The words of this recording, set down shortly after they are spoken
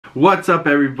What's up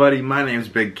everybody, my name is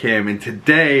Big Kim and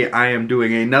today I am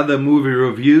doing another movie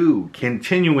review,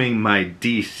 continuing my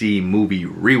DC movie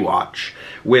rewatch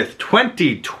with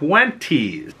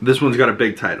 2020s. This one's got a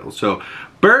big title, so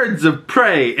Birds of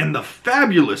Prey and the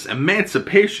Fabulous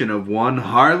Emancipation of one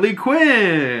Harley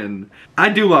Quinn. I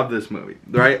do love this movie,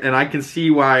 right? And I can see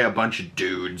why a bunch of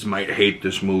dudes might hate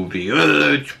this movie.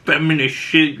 It's feminist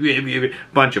shit,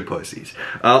 bunch of pussies.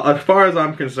 As far as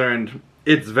I'm concerned,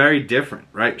 it's very different,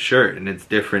 right? Sure, and it's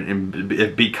different,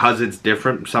 and because it's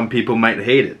different, some people might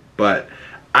hate it. But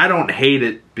I don't hate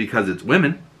it because it's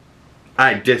women.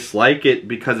 I dislike it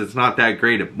because it's not that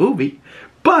great a movie.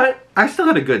 But I still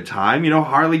had a good time. You know,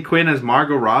 Harley Quinn as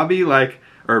Margot Robbie,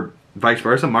 or vice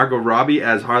versa, Margot Robbie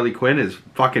as Harley Quinn is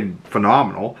fucking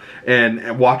phenomenal.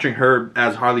 And watching her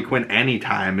as Harley Quinn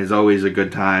anytime is always a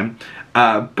good time.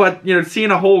 But, you know, seeing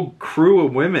a whole crew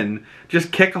of women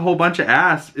just kick a whole bunch of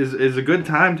ass is a good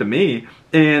time to me.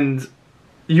 And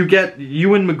you get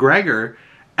Ewan McGregor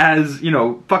as, you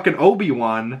know, fucking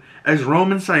Obi-Wan, as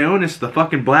Roman Sionis, the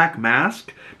fucking Black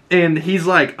Mask. And he's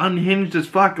like unhinged as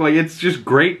fuck. Like, it's just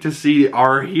great to see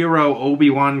our hero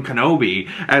Obi-Wan Kenobi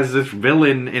as this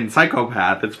villain and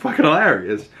psychopath. It's fucking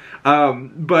hilarious.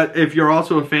 But if you're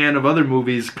also a fan of other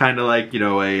movies, kind of like, you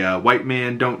know, a White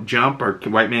Man Don't Jump or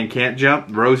White Man Can't Jump,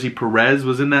 Rosie Perez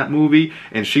was in that movie,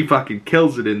 and she fucking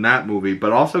kills it in that movie,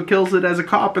 but also kills it as a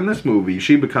cop in this movie.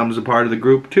 She becomes a part of the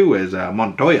group too as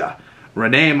Montoya,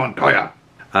 Renee Montoya.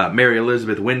 Mary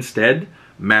Elizabeth Winstead,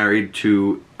 married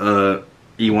to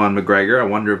Ewan McGregor. I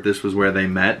wonder if this was where they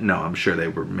met. No, I'm sure they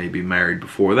were maybe married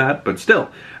before that, but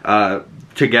still,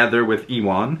 together with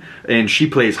Ewan, and she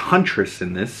plays Huntress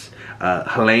in this.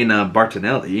 Helena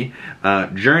Bartonelli.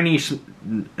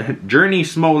 Journey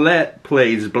Smollett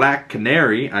plays Black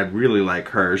Canary. I really like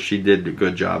her. She did a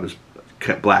good job as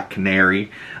Black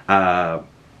Canary.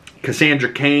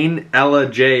 Cassandra Cain, Ella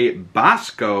J.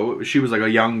 Bosco, she was like a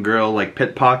young girl, like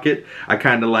Pickpocket. I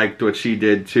kind of liked what she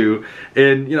did too.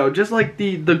 And, you know, just like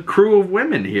the crew of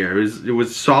women here, it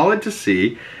was solid to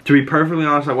see. To be perfectly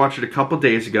honest, I watched it a couple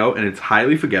days ago and it's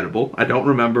highly forgettable. I don't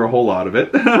remember a whole lot of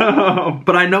it.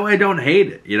 But I know I don't hate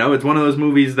it, you know? It's one of those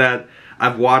movies that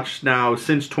I've watched now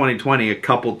since 2020 a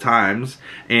couple times,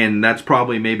 and that's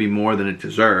probably maybe more than it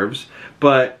deserves.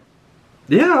 But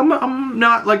yeah, I'm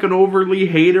not like an overly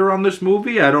hater on this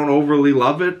movie. I don't overly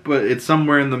love it, but it's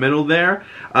somewhere in the middle there.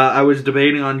 I was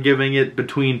debating on giving it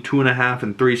between 2.5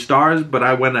 and 3 stars, but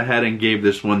I went ahead and gave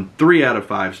this one 3 out of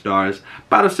 5 stars.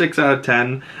 About a 6 out of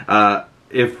 10.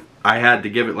 If I had to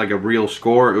give it like a real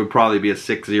score, it would probably be a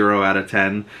 6.0 out of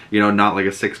 10. You know, not like a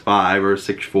 6.5 or a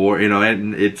 6.4. You know,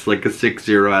 and it's like a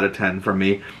 6.0 out of 10 for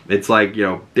me. It's like, you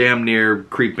know, damn near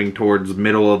creeping towards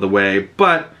middle of the way,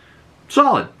 but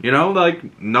solid, you know,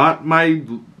 like not my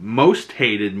most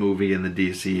hated movie in the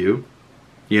DCU,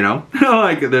 you know,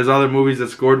 like there's other movies that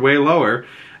scored way lower,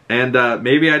 and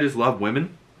maybe I just love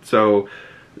women, so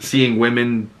seeing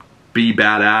women be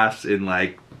badass and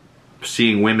like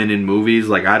seeing women in movies,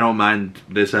 like I don't mind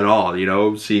this at all, you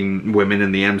know, seeing women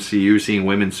in the MCU, seeing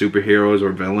women superheroes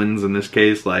or villains in this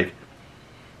case, like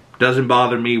doesn't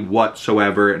bother me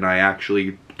whatsoever, and I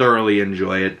actually thoroughly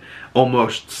enjoy it,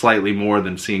 almost slightly more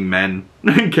than seeing men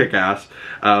kick ass.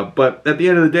 But at the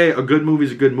end of the day, a good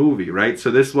movie's a good movie, right? So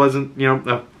this wasn't, you know,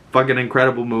 a fucking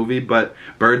incredible movie, but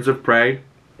Birds of Prey,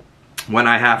 when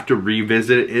I have to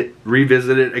revisit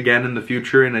it again in the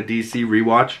future in a DC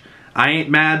rewatch, I ain't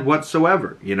mad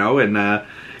whatsoever, you know. And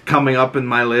coming up in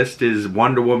my list is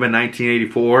Wonder Woman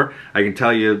 1984. I can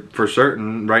tell you for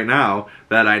certain right now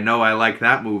that I know I like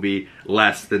that movie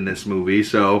less than this movie.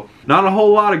 So not a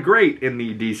whole lot of great in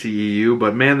the DCEU,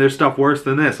 but man, there's stuff worse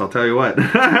than this, I'll tell you what.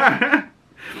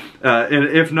 And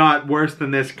if not worse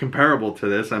than this, comparable to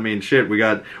this. I mean, shit, we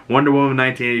got Wonder Woman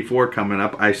 1984 coming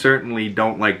up. I certainly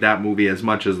don't like that movie as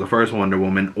much as the first Wonder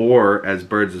Woman or as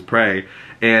Birds of Prey.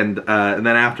 And then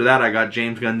after that, I got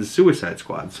James Gunn's Suicide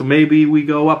Squad. So maybe we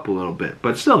go up a little bit.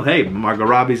 But still, hey, Margot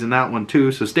Robbie's in that one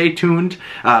too. So stay tuned.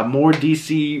 More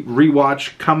DC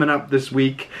rewatch coming up this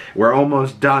week. We're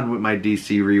almost done with my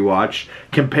DC rewatch.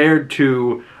 Compared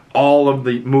to all of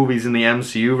the movies in the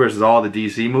MCU versus all the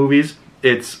DC movies,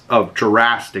 it's a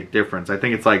drastic difference. I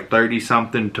think it's like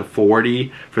 30-something to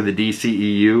 40 for the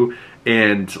DCEU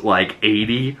and like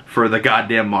 80 for the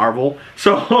goddamn Marvel.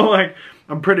 So like,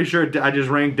 I'm pretty sure I just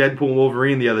ranked Deadpool and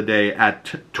Wolverine the other day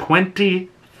at 25th.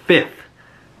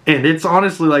 And it's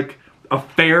honestly like a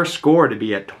fair score to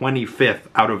be at 25th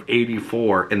out of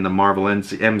 84 in the Marvel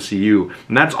MCU.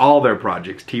 And that's all their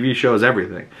projects, TV shows,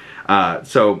 everything.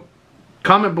 So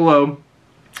comment below.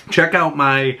 Check out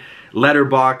my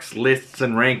letterbox lists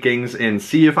and rankings and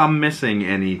see if I'm missing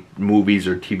any movies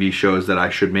or TV shows that I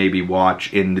should maybe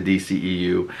watch in the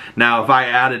DCEU. Now, if I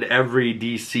added every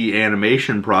DC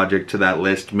animation project to that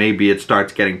list, maybe it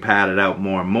starts getting padded out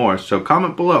more and more. So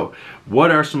comment below,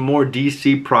 what are some more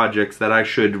DC projects that I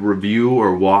should review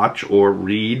or watch or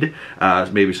read?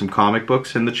 Maybe some comic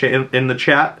books in the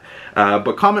chat.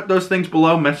 But comment those things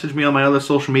below, message me on my other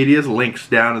social medias, links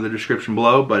down in the description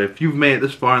below. But if you've made it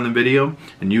this far in the video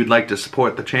and you'd like to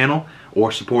support the channel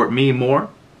or support me more,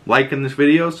 liking this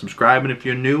video, subscribing if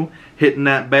you're new, hitting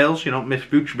that bell so you don't miss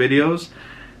future videos,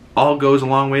 all goes a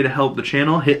long way to help the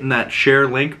channel. Hitting that share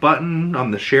link button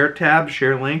on the share tab,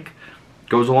 share link,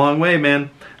 goes a long way, man.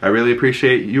 I really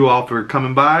appreciate you all for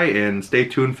coming by, and stay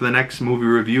tuned for the next movie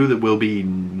review that will be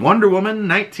Wonder Woman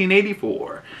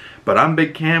 1984. But I'm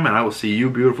Big Cam, and I will see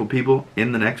you beautiful people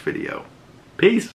in the next video. Peace!